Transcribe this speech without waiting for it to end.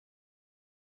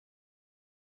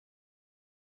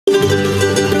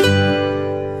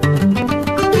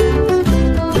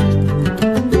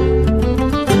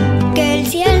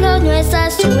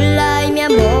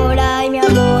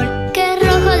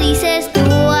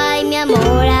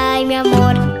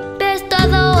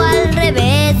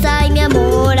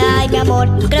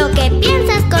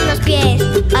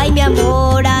Ay mi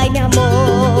amor,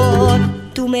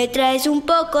 tú me traes un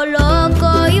poco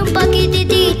loco y un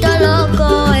poquitito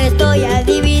loco. Estoy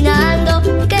adivinando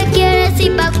qué quieres y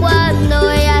pa'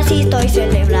 cuándo, y así estoy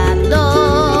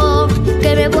celebrando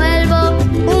que me vuelvo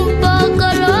un poco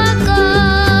loco.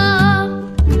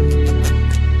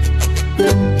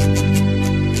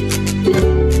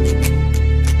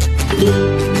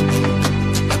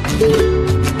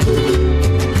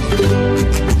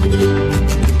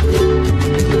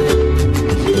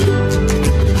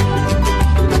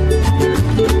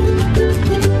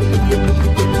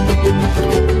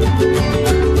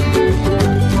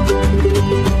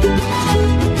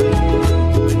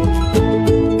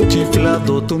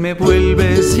 Tú me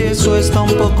vuelves y eso está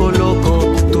un poco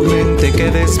loco. Tu mente que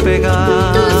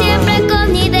despega. Tú siempre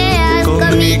con ideas,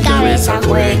 con mi cabeza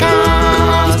juegas.